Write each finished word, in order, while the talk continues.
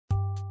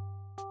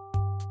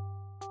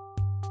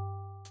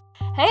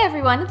Hey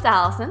everyone, it's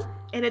Allison.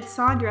 And it's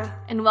Sandra.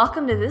 And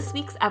welcome to this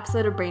week's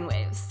episode of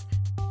Brainwaves.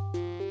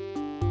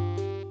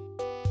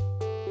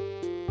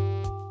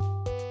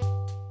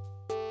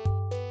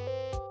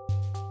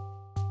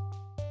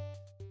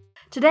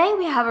 Today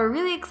we have a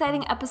really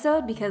exciting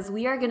episode because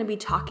we are going to be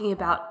talking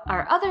about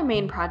our other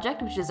main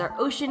project, which is our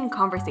Ocean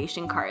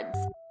Conversation Cards.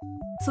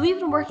 So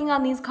we've been working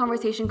on these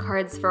conversation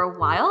cards for a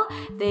while.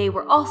 They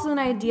were also an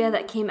idea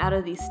that came out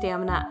of the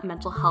Stamina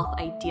Mental Health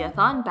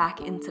Ideathon back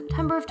in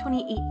September of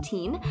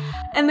 2018.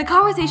 And the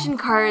conversation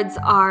cards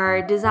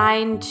are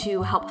designed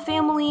to help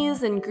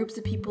families and groups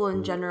of people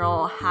in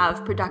general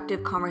have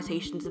productive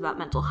conversations about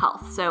mental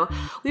health. So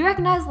we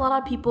recognize a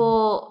lot of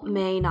people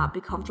may not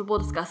be comfortable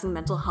discussing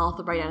mental health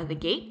right out of the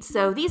gate.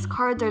 So these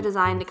cards are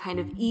designed to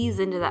kind of ease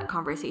into that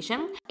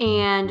conversation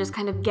and just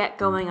kind of get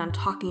going on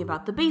talking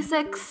about the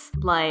basics,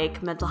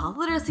 like mental health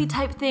literacy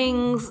type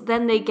things.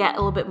 Then they get a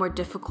little bit more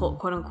difficult,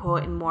 quote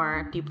unquote, and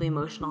more deeply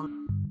emotional.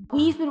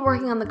 We've been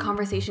working on the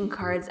conversation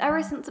cards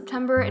ever since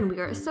September, and we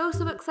are so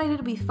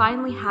excited. We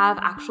finally have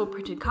actual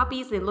printed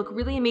copies. They look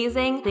really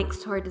amazing. Thanks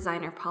to our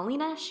designer,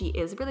 Paulina. She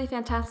is really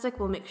fantastic.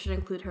 We'll make sure to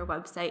include her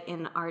website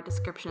in our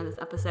description of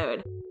this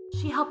episode.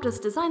 She helped us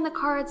design the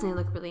cards, and they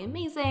look really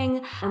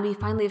amazing. And we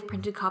finally have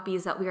printed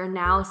copies that we are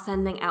now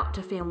sending out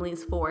to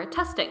families for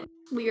testing.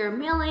 We are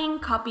mailing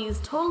copies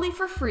totally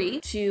for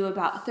free to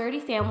about 30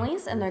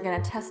 families, and they're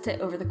going to test it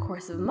over the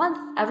course of a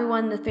month.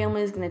 Everyone in the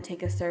family is going to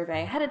take a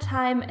survey ahead of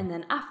time and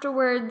then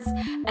afterwards,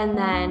 and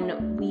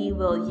then we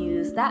will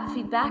use that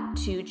feedback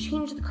to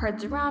change the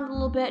cards around a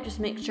little bit, just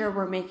make sure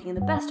we're making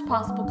the best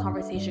possible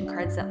conversation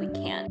cards that we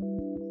can.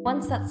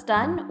 Once that's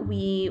done,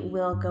 we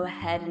will go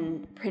ahead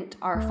and print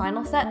our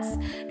final sets,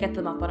 get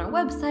them up on our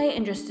website,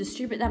 and just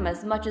distribute them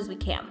as much as we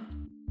can.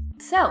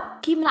 So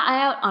keep an eye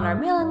out on our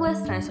mailing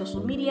list and our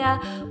social media.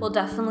 We'll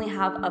definitely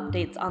have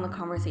updates on the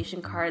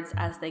conversation cards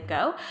as they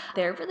go.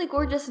 They're really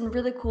gorgeous and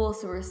really cool,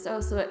 so we're so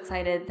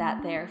excited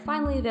that they're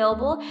finally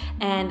available,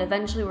 and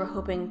eventually we're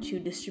hoping to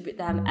distribute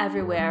them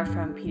everywhere,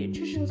 from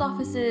pediatricians'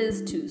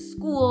 offices to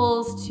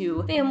schools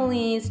to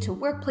families to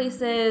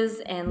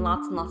workplaces and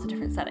lots of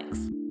different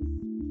settings.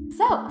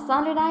 So,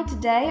 Sandra and I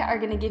today are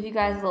going to give you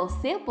guys a little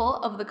sample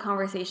of the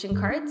conversation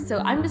cards. So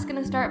I'm just going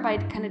to start by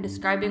kind of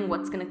describing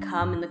what's going to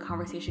come in the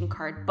conversation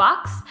card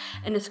box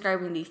and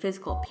describing the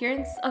physical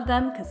appearance of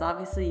them, because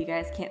obviously you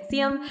guys can't see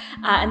them.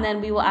 And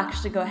then we will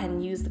actually go ahead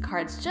and use the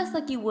cards just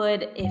like you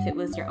would if it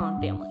was your own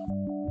family.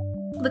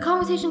 The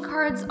conversation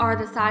cards are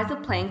the size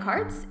of playing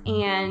cards,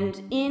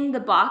 and in the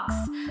box,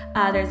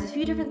 there's a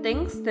few different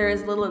things.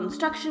 There's a little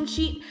instruction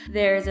sheet,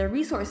 there's a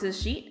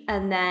resources sheet,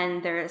 and then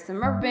there's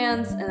some rubber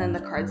bands, and then the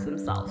cards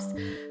themselves.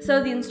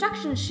 So the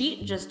instruction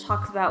sheet just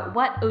talks about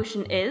what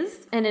Ocean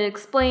is, and it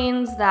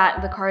explains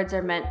that the cards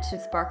are meant to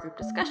spark group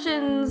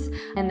discussions,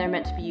 and they're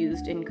meant to be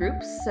used in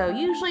groups. So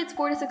usually it's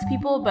 4 to 6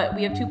 people, but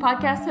we have 2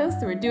 podcast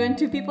hosts, so we're doing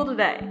 2 people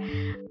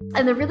today.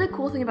 And the really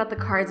cool thing about the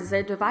cards is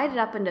they're divided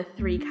up into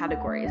 3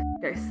 categories.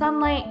 There's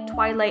Sunlight,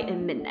 Twilight,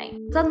 and Midnight.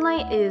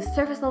 Sunlight is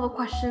surface level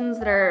questions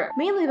that are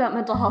mainly about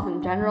mental health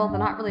in general. They're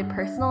not really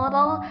personal at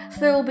all,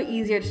 so they're a little bit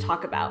easier to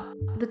talk about.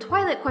 The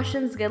Twilight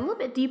questions get a little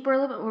bit deeper, a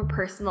little bit more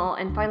personal,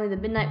 and finally the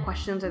Midnight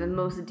questions are the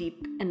most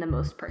deep and the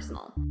most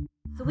personal.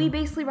 So we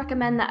basically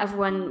recommend that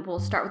everyone will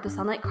start with the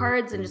Sunlight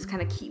cards and just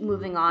kind of keep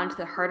moving on to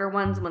the harder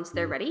ones once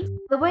they're ready.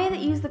 The way that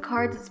you use the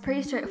cards is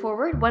pretty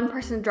straightforward. One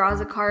person draws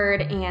a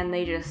card and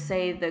they just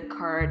say the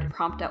card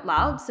prompt out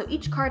loud. So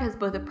each card has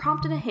both a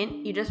prompt and a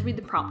hint. You just read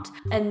the prompt.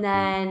 And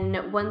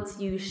then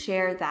once you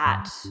share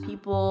that,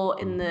 people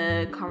in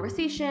the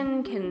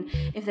conversation can,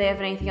 if they have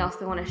anything else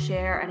they want to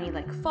share, any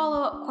like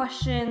follow-up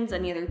questions,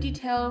 any other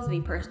details,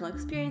 any personal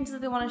experiences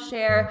they want to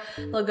share,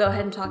 they'll go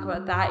ahead and talk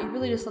about that. You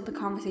really just let the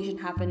conversation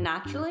happen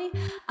naturally.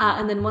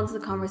 And then once the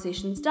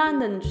conversation's done,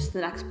 then just the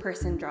next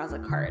person draws a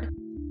card.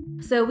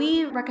 So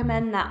we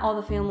recommend that all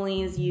the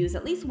families use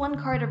at least 1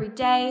 card every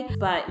day,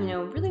 but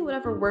really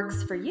whatever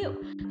works for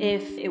you.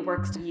 If it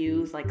works to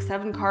use like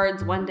 7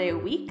 cards 1 day a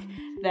week,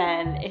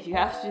 then if you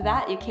have to do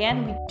that, you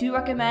can. We do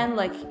recommend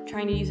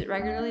trying to use it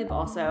regularly, but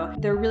also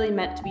they're really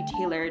meant to be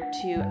tailored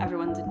to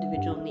everyone's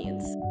individual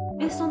needs.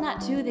 Based on that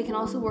too, they can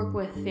also work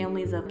with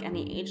families of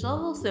any age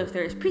level. So if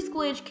there's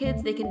preschool age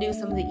kids, they can do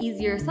some of the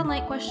easier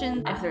Sunlight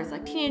questions. If there's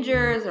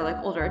teenagers or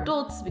older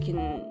adults, we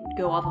can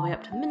go all the way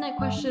up to Midnight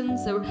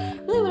questions. So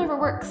really whatever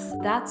works.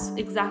 That's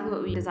exactly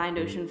what we designed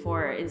Ocean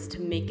for, is to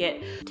make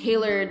it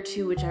tailored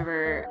to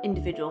whichever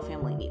individual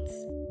family needs.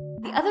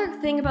 The other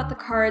thing about the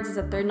cards is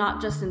that they're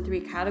not just in 3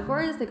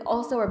 categories, they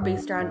also are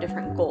based around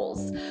different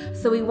goals.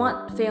 So we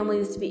want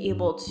families to be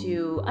able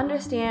to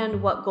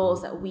understand what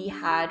goals that we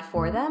had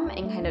for them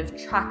and kind of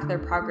track their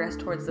progress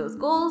towards those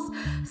goals.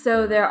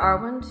 So there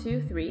are 1,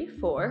 2, 3,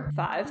 4,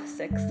 5,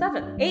 6,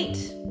 7,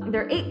 8.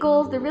 There are 8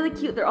 goals. They're really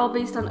cute. They're all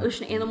based on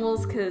ocean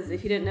animals, because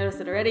if you didn't notice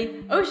it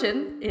already,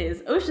 Ocean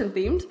is ocean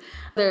themed.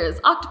 There's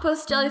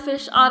octopus,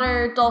 jellyfish,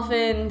 otter,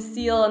 dolphin,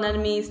 seal,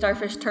 anemone,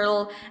 starfish,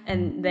 turtle,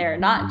 and they're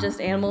not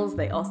just animals. titles,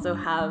 they also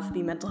have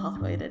the mental health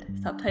related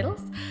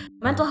subtitles.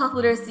 Mental health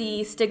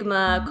literacy,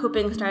 stigma,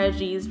 coping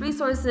strategies,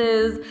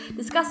 resources,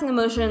 discussing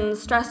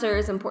emotions,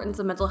 stressors, importance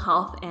of mental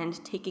health,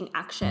 and taking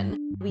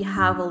action. We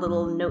have a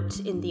little note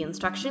in the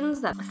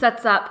instructions that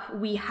sets up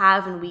we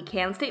have and we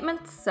can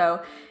statements.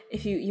 So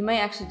if you might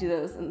actually do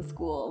those in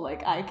school,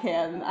 like I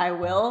can, I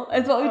will,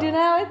 is what we do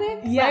now, I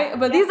think. Yeah. Right?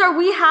 But these are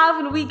we have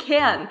and we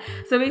can.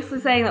 So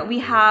basically saying that we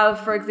have,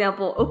 for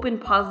example, open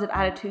positive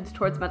attitudes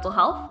towards mental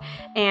health,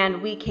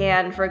 and we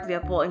can, for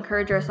example,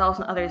 encourage ourselves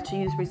and others to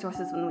use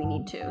resources when we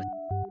need to.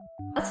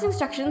 That's the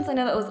instructions. I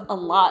know that was a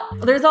lot.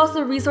 There's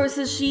also a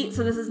resources sheet,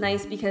 so this is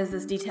nice because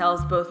this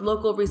details both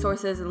local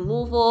resources in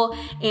Louisville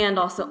and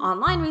also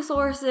online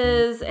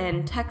resources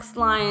and text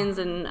lines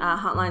and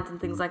hotlines and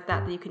things like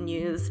that that you can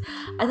use.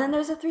 And then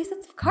there's 3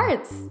 sets of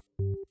cards.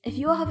 If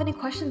you all have any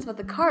questions about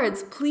the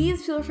cards,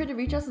 please feel free to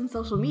reach us on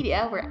social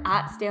media. We're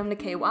at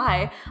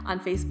StaminaKY on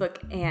Facebook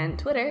and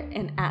Twitter,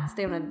 and at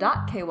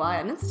stamina.ky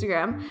on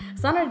Instagram.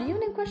 Sana, do you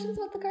have any questions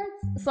about the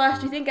cards? /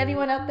 do you think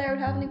anyone out there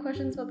would have any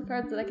questions about the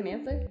cards that I can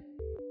answer?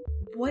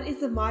 What is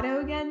the motto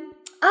again?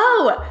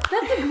 Oh,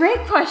 that's a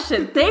great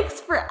question.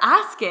 Thanks for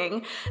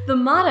asking. The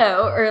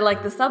motto, or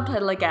like the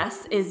subtitle, I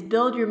guess, is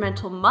build your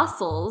mental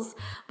muscles,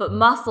 but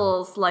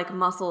muscles like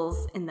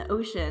mussels in the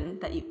ocean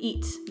that you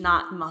eat,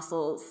 not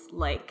muscles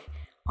like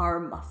our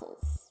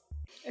muscles.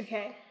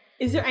 Okay.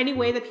 Is there any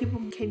way that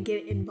people can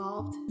get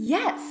involved?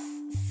 Yes.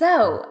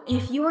 So,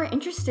 if you are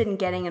interested in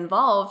getting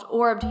involved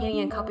or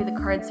obtaining a copy of the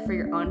cards for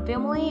your own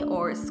family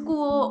or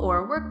school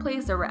or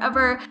workplace or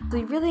wherever,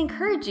 we really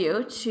encourage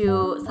you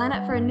to sign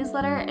up for a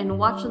newsletter and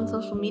watch on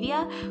social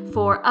media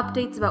for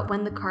updates about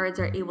when the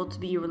cards are able to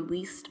be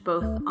released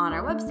both on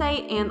our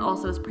website and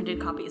also as printed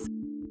copies.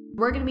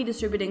 We're going to be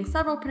distributing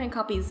several printed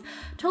copies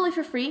totally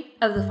for free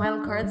of the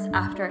final cards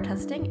after our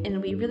testing, and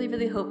we really,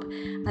 really hope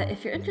that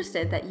if you're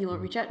interested that you will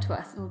reach out to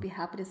us and we'll be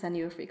happy to send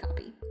you a free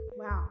copy.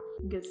 Wow,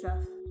 good stuff.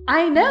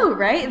 I know,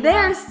 right? They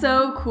are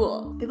so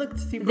cool. They look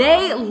super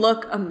They awesome.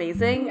 look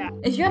amazing. Yeah.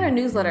 If you're on our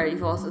newsletter,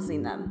 you've also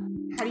seen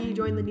them. How do you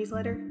join the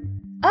newsletter?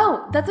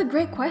 Oh, that's a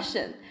great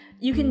question.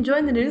 You can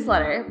join the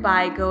newsletter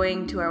by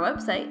going to our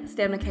website,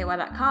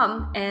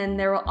 staminaky.com, and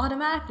there will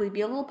automatically be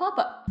a little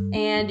pop-up.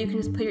 And you can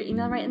just put your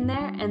email right in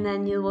there, and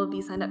then you will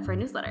be signed up for a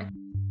newsletter.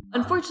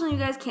 Unfortunately, you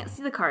guys can't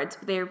see the cards,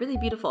 but they are really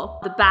beautiful.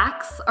 The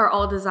backs are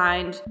all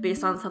designed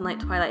based on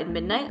sunlight, twilight, and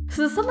midnight.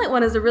 So the sunlight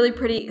one is a really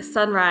pretty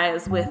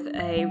sunrise with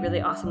a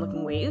really awesome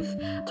looking wave.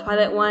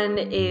 Twilight one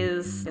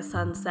is a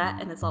sunset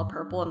and it's all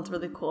purple and it's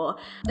really cool.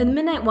 And the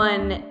midnight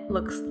one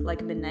looks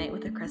like midnight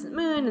with a crescent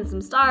moon and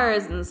some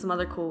stars and some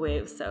other cool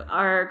waves. So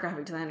our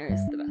graphic designer is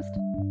the best.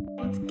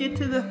 Let's get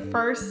to the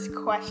first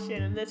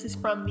question, and this is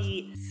from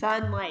the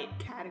sunlight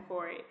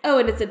category. Oh,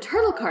 and it's a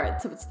turtle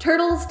card, so it's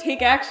turtles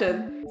take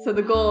action. So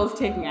the goal is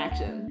taking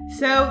action.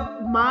 So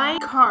my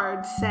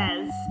card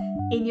says,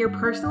 in your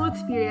personal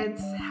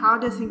experience, how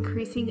does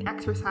increasing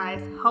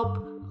exercise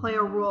help play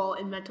a role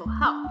in mental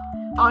health?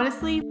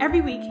 Honestly,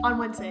 every week on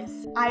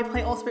Wednesdays, I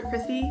play Ultimate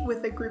Frisbee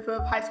with a group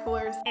of high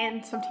schoolers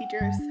and some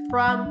teachers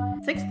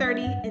from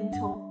 6:30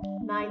 until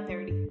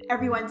 9:30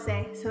 every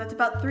Wednesday. So that's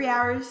about 3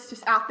 hours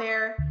just out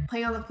there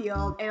playing on the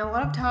field. And a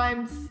lot of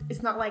times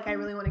it's not like I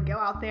really want to go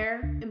out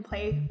there and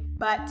play,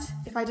 but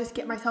if I just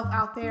get myself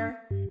out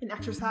there and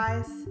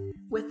exercise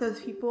with those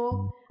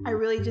people, I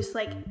really just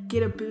like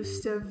get a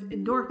boost of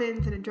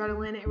endorphins and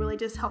adrenaline. It really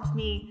just helps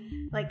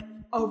me, like,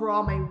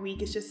 overall my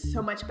week is just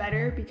so much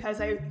better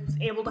because I was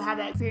able to have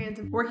that experience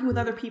of working with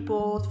other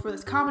people for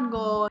this common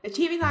goal,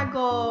 achieving that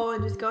goal,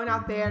 and just going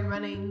out there and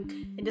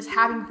running and just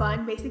having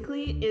fun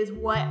basically is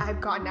what I've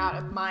gotten out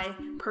of my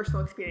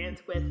personal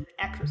experience with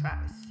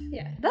exercise.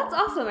 Yeah, that's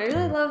awesome. I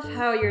really love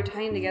how you're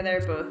tying together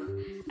both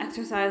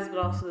exercise but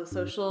also the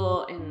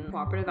social and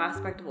cooperative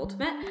aspect of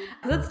Ultimate.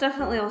 Because that's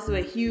definitely also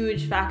a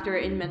huge factor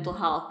in mental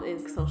health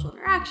is social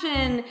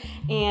interaction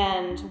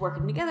and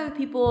working together with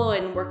people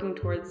and working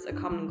towards a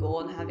common goal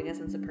and having a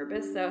sense of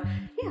purpose. So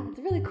yeah, it's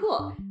really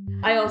cool.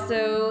 I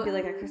also feel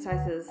like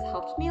exercise has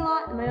helped me a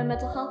lot in my own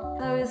mental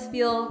health. I always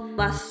feel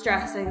less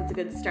stressed. I think it's a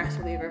good stress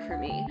reliever for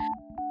me.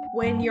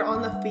 When you're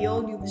on the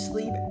field, you just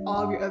leave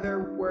all of your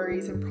other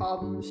worries and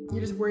problems. You're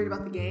just worried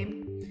about the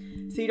game.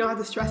 So you don't have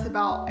to stress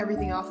about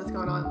everything else that's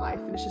going on in life.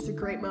 And it's just a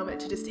great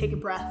moment to just take a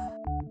breath.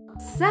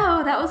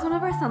 So that was one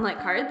of our sunlight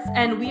cards,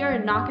 and we are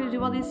not going to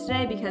do all these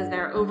today because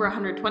there are over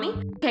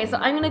 120. Okay, so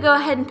I'm going to go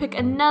ahead and pick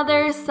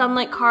another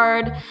sunlight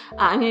card.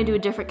 I'm going to do a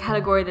different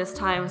category this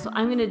time. So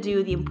I'm going to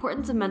do the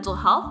importance of mental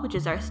health, which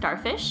is our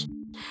starfish.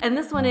 And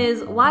this one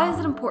is, why is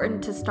it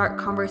important to start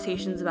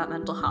conversations about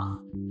mental health?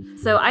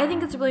 So I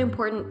think it's really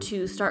important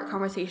to start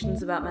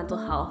conversations about mental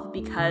health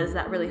because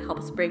that really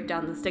helps break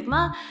down the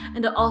stigma,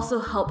 and it also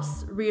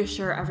helps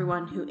reassure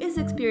everyone who is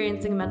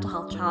experiencing a mental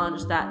health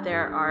challenge that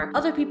there are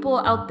other people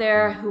out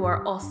there who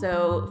are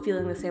also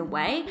feeling the same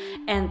way,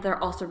 and there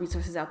are also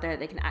resources out there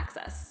they can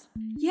access.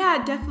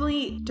 Yeah,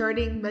 definitely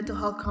starting mental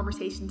health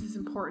conversations is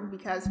important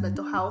because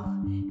mental health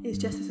is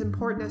just as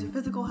important as your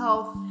physical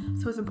health.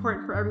 So it's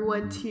important for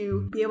everyone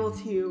to be able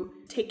to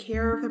take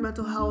care of their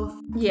mental health.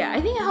 Yeah,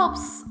 I think it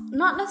helps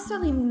not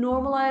necessarily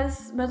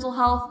normalize mental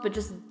health, but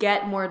just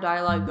get more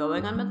dialogue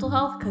going on mental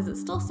health because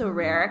it's still so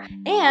rare.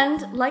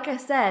 And like I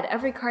said,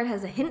 every card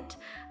has a hint.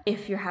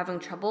 If you're having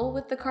trouble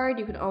with the card,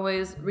 you can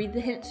always read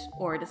the hint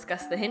or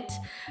discuss the hint.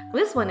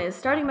 This one is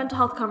starting mental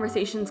health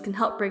conversations can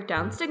help break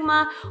down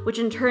stigma, which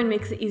in turn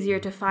makes it easier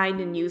to find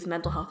and use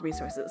mental health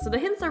resources. So the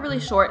hints are really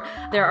short.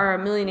 There are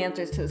a million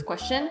answers to this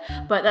question,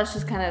 but that's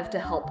just kind of to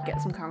help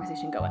get some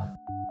conversation going.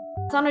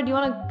 Sandra, do you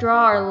want to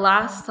draw our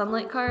last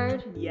sunlight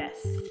card? Yes.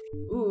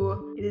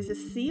 Ooh, it is a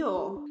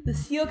seal. The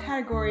seal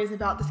category is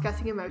about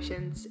discussing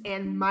emotions,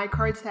 and my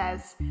card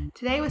says,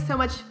 today was so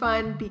much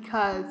fun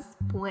because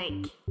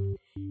blank.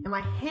 And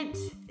my hint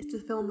is to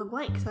fill in the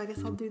blank, so I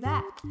guess I'll do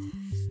that.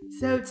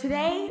 So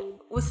today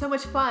was so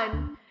much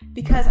fun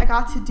because I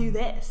got to do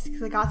this,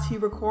 because I got to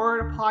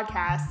record a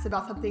podcast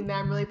about something that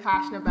I'm really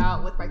passionate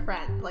about with my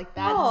friend. Like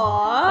that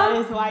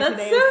is why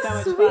today was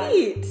so much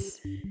sweet.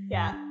 Fun.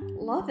 Yeah.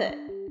 Love it.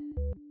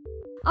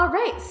 All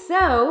right,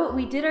 so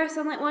we did our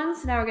sunlight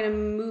ones, so now we're going to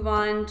move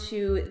on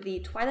to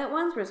the twilight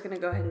ones. We're just going to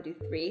go ahead and do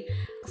 3.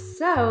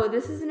 So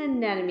this is an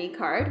anatomy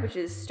card, which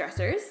is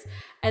stressors,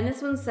 and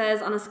this one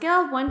says, on a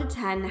scale of 1 to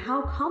 10,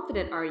 how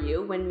confident are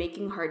you when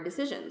making hard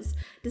decisions?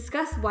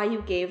 Discuss why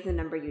you gave the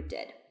number you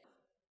did.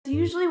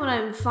 Usually when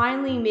I'm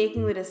finally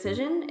making the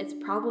decision, it's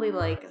probably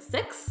like a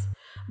 6.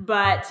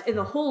 But in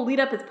the whole lead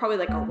up, it's probably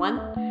like a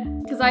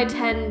 1, because I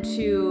tend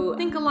to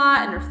think a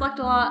lot and reflect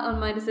a lot on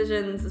my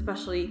decisions,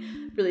 especially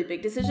really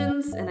big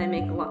decisions, and I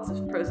make lots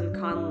of pros and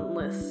con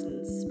lists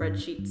and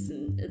spreadsheets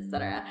and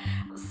etc.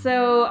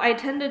 So I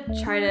tend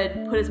to try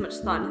to put as much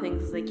thought into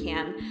things as I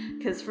can,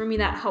 because for me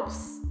that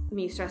helps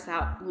me stress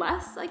out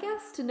less, I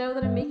guess, to know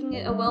that I'm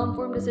making a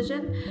well-informed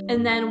decision.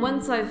 And then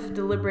once I've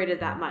deliberated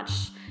that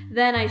much,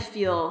 then I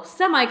feel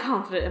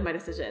semi-confident in my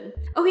decision.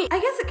 Okay, I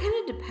guess it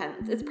kind of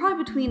depends. It's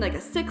probably between like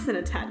a 6 and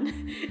a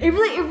 10. It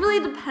really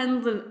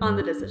depends on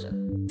the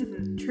decision.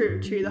 Mm-hmm.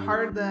 True. The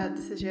harder the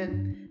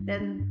decision,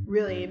 then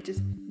really it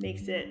just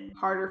makes it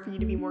harder for you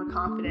to be more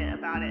confident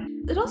about it.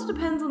 It also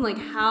depends on like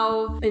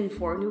how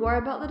informed you are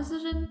about the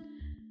decision.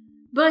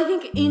 But I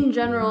think in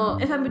general,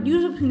 if I'm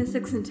usually between a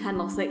 6 and 10,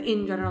 I'll say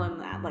in general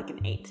I'm at like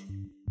an 8.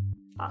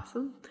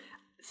 Awesome.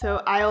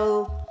 So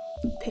I'll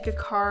pick a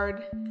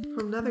card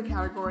from another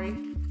category.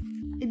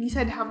 And you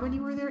said how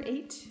many were there?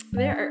 8?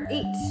 There are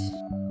 8.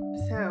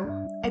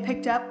 So I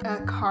picked up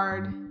a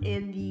card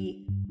in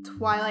the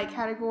Twilight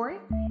category.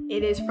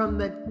 It is from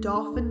the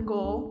Dolphin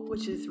Goal,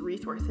 which is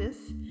resources.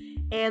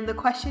 And the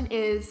question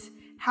is,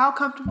 how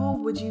comfortable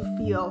would you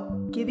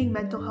feel giving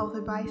mental health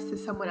advice to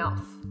someone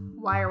else?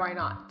 Why or why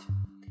not?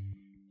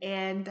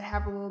 And I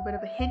have a little bit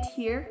of a hint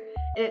here.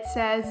 And it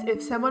says,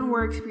 if someone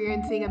were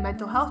experiencing a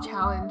mental health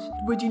challenge,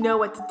 would you know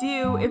what to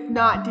do? If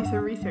not, do some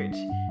research.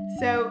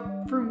 So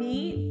for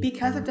me,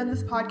 because I've done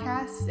this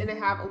podcast and I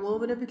have a little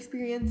bit of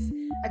experience,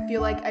 I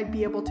feel like I'd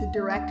be able to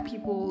direct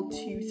people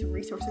to some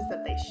resources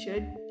that they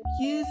should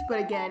use.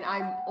 But again,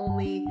 I'm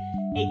only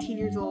 18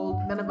 years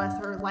old. None of us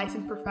are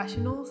licensed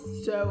professionals.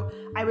 So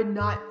I would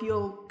not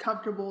feel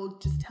comfortable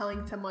just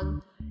telling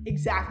someone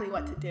exactly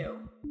what to do.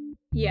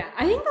 Yeah,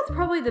 I think that's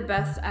probably the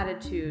best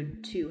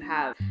attitude to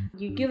have.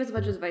 You give as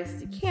much advice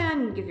as you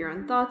can, you give your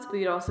own thoughts, but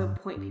you'd also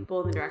point people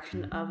in the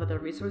direction of other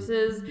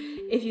resources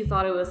if you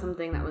thought it was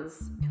something that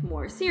was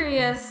more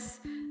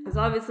serious. Because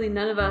obviously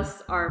none of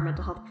us are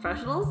mental health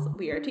professionals,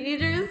 we are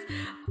teenagers,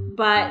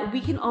 but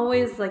we can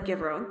always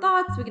give our own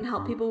thoughts, we can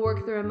help people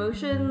work through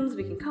emotions,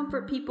 we can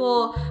comfort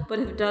people, but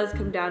if it does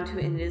come down to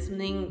it and it is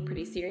something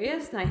pretty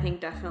serious, then I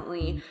think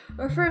definitely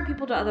referring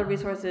people to other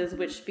resources,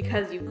 which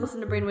because you've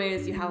listened to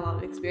Brainwaves, you have a lot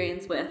of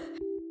experience with.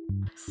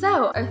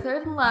 So, our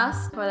third and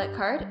last Twilight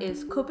card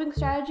is Coping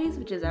Strategies,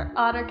 which is our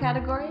otter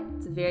category.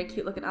 It's a very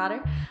cute looking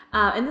otter.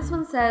 And this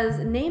one says,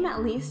 name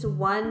at least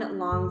one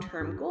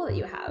long-term goal that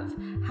you have.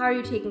 How are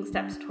you taking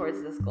steps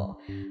towards this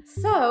goal?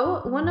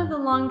 So, one of the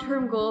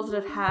long-term goals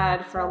that I've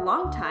had for a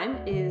long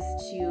time is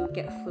to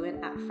get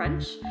fluent at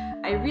French.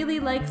 I really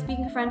like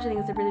speaking French. I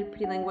think it's a really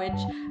pretty language,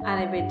 and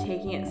I've been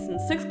taking it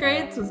since 6th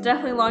grade, so it's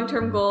definitely a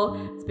long-term goal.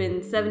 It's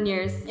been 7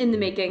 years in the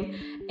making.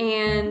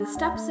 And the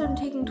steps that I'm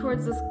taking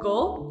towards this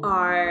goal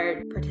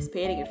are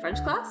participating in French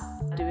class,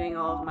 doing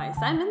all of my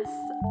assignments.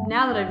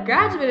 Now that I've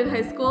graduated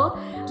high school,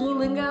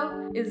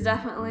 Duolingo is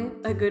definitely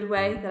a good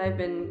way that I've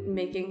been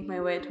making my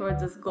way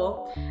towards this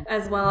goal,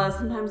 as well as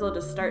sometimes I'll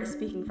just start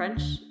speaking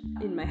French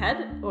in my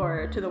head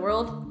or to the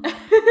world.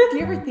 Do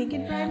you ever think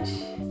in French?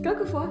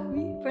 Quelquefois,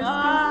 oui, parce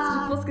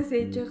que je pense que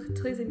c'est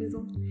très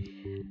amusant.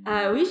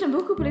 Oui, j'aime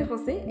beaucoup parler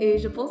français et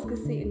je pense que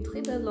c'est une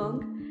très belle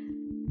langue.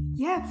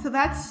 Yeah, so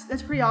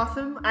that's pretty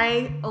awesome.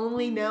 I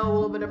only know a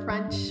little bit of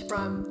French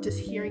from just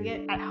hearing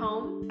it at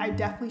home. I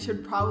definitely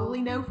should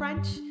probably know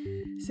French,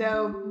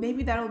 so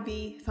maybe that'll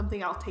be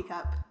something I'll take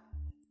up.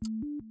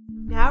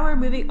 Now we're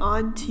moving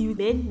on to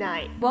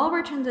midnight. While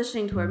we're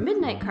transitioning to our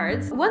midnight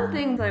cards, one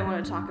thing that I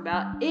want to talk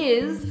about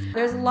is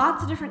there's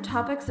lots of different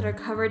topics that are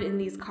covered in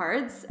these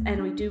cards,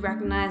 and we do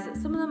recognize that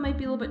some of them might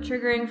be a little bit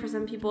triggering for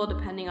some people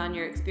depending on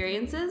your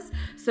experiences.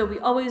 So we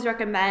always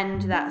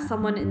recommend that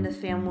someone in the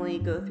family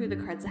go through the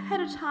cards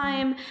ahead of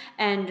time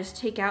and just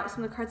take out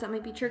some of the cards that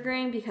might be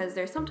triggering, because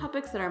there's some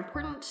topics that are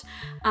important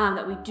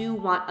that we do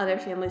want other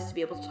families to be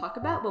able to talk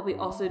about, but we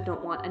also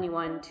don't want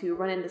anyone to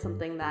run into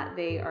something that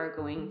they are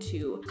going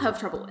to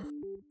have trouble with.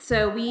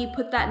 So we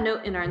put that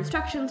note in our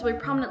instructions very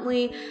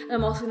prominently, and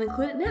I'm also going to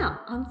include it now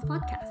on this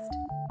podcast.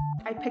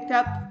 I picked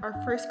up our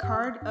first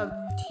card of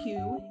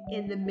 2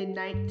 in the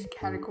midnight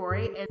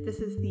category, and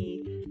this is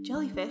the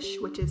jellyfish,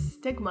 which is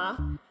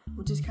stigma,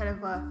 which is kind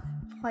of a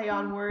play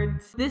on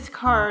words. This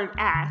card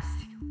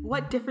asks,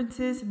 what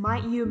differences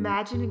might you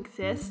imagine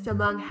exist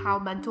among how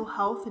mental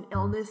health and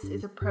illness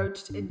is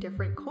approached in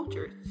different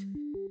cultures?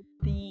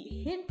 The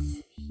hint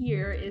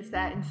here is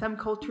that in some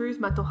cultures,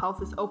 mental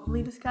health is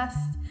openly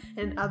discussed,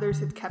 and in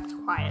others it's kept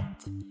quiet.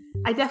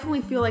 I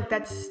definitely feel like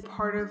that's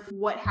part of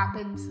what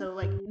happens. So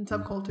like in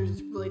some cultures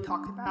it's really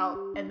talked about,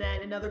 and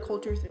then in other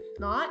cultures it's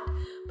not.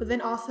 But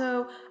then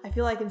also I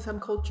feel like in some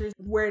cultures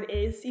where it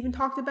is even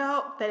talked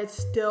about, that it's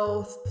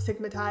still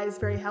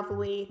stigmatized very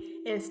heavily,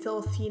 and it's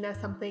still seen as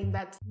something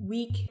that's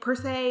weak per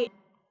se.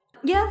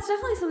 Yeah, it's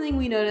definitely something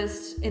we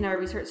noticed in our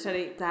research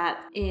study,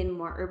 that in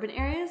more urban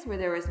areas where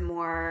there was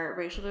more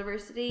racial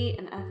diversity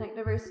and ethnic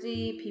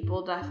diversity,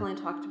 people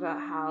definitely talked about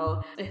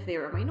how if they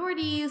were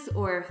minorities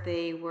or if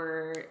they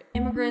were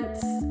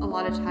immigrants, a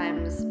lot of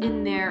times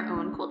in their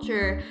own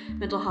culture,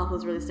 mental health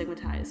was really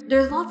stigmatized.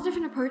 There's lots of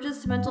different approaches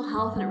to mental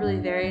health, and it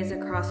really varies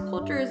across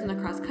cultures and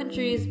across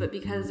countries, but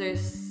because there's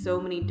so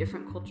many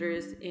different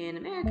cultures in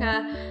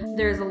America,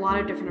 there's a lot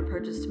of different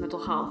approaches to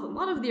mental health. A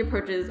lot of the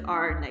approaches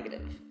are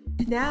negative.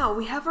 Now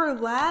we have our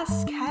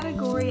last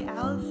category,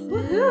 Allison.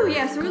 Woohoo!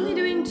 Yeah, so we're only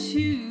doing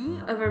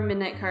 2 of our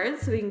midnight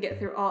cards so we can get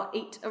through all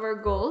 8 of our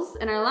goals.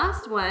 And our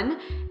last one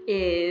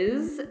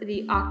is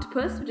the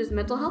octopus, which is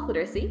mental health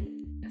literacy.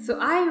 So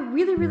I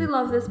really, really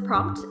love this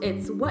prompt.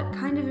 It's, what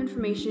kind of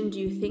information do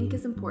you think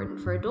is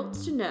important for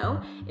adults to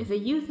know if a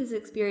youth is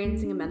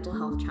experiencing a mental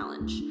health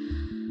challenge?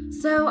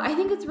 So I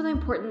think it's really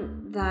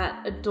important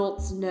that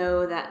adults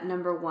know that,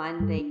 number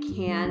one, they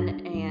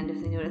can, and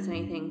if they notice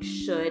anything,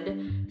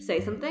 should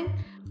say something.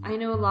 I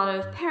know a lot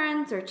of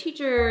parents or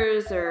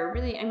teachers or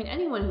really,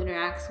 anyone who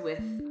interacts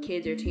with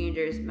kids or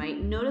teenagers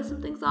might notice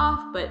something's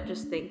off, but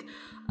just think,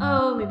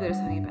 oh, maybe they're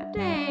just having a bad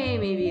day,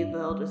 maybe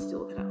they'll just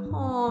deal with it at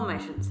home, I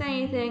shouldn't say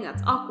anything,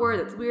 that's awkward,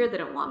 that's weird, they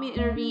don't want me to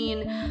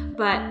intervene.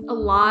 But a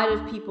lot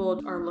of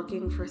people are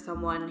looking for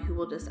someone who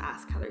will just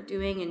ask how they're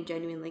doing and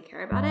genuinely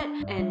care about it,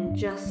 and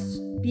just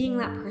being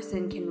that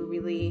person can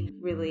really,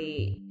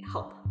 really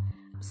help.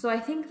 So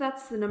I think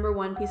that's the number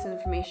one piece of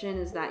information,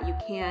 is that you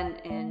can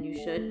and you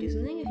should do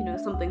something if you know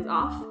something's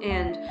off.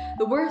 And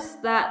the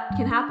worst that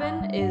can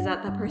happen is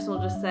that the person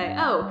will just say,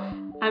 oh,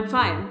 I'm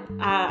fine,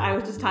 I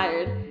was just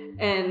tired,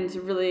 and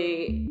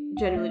really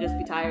genuinely just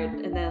be tired,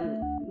 and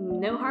then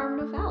no harm,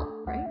 no foul,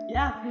 right?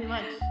 Yeah, pretty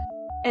much.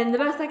 And the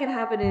best that can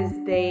happen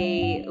is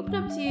they open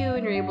up to you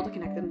and you're able to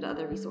connect them to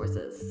other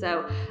resources.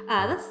 So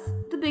that's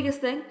the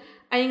biggest thing.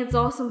 I think it's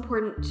also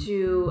important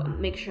to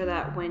make sure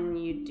that when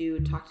you do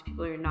talk to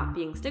people, you're not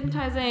being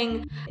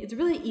stigmatizing. It's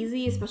really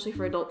easy, especially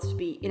for adults, to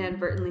be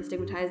inadvertently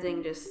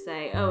stigmatizing. Just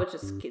say, oh, it's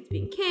just kids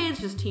being kids,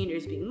 just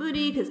teenagers being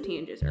moody because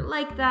teenagers are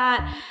like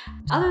that.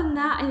 Other than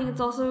that, I think it's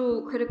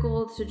also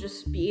critical to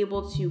just be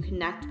able to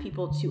connect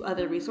people to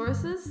other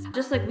resources.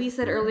 Just like we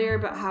said earlier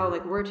about how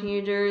we're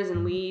teenagers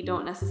and we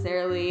don't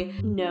necessarily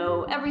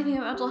know everything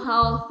about mental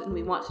health, and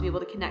we want to be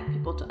able to connect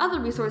people to other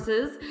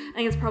resources. I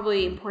think it's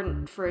probably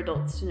important for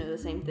adults to know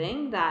the same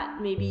thing, that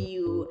maybe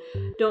you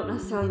don't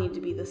necessarily need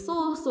to be the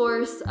sole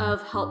source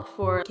of help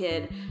for a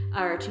kid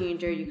or a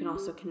teenager. You can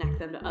also connect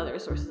them to other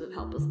sources of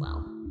help as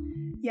well.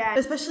 Yeah,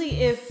 especially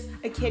if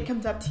a kid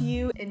comes up to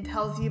you and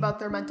tells you about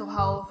their mental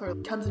health or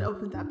comes and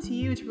opens up to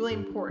you, it's really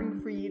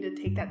important for you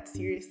to take that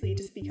seriously,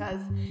 just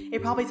because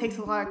it probably takes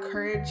a lot of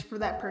courage for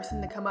that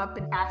person to come up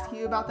and ask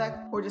you about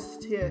that, or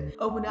just to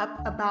open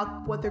up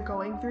about what they're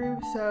going through.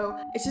 So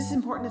it's just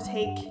important to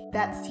take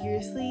that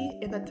seriously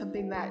if that's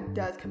something that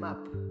does come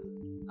up.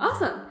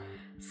 Awesome.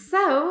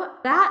 So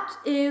that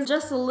is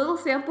just a little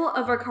sample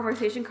of our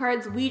conversation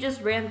cards. We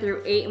just ran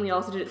through 8, and we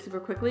also did it super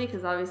quickly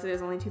because obviously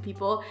there's only 2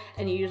 people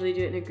and you usually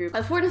do it in a group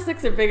of 4 to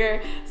 6 or bigger.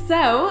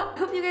 So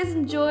hope you guys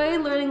enjoy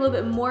learning a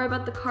little bit more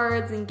about the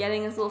cards and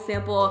getting this little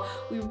sample.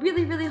 We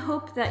really, really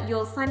hope that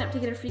you'll sign up to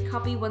get a free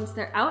copy once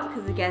they're out,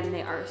 because again,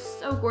 they are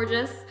so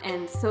gorgeous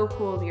and so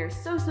cool. We are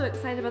so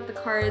excited about the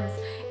cards,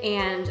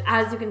 and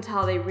as you can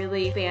tell, they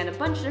really span a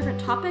bunch of different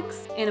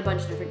topics and a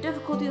bunch of different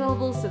difficulty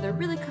levels, so they're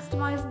really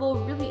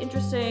customizable, really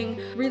interesting,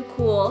 really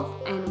cool,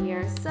 and we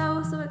are so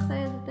excited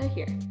that they're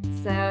here.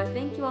 So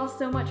thank you all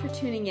so much for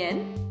tuning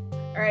in.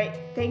 All right,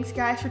 thanks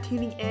guys for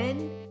tuning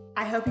in.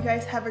 I hope you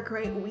guys have a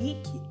great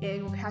week,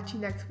 and we'll catch you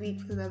next week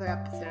with another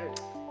episode.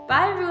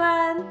 Bye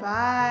everyone.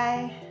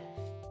 Bye.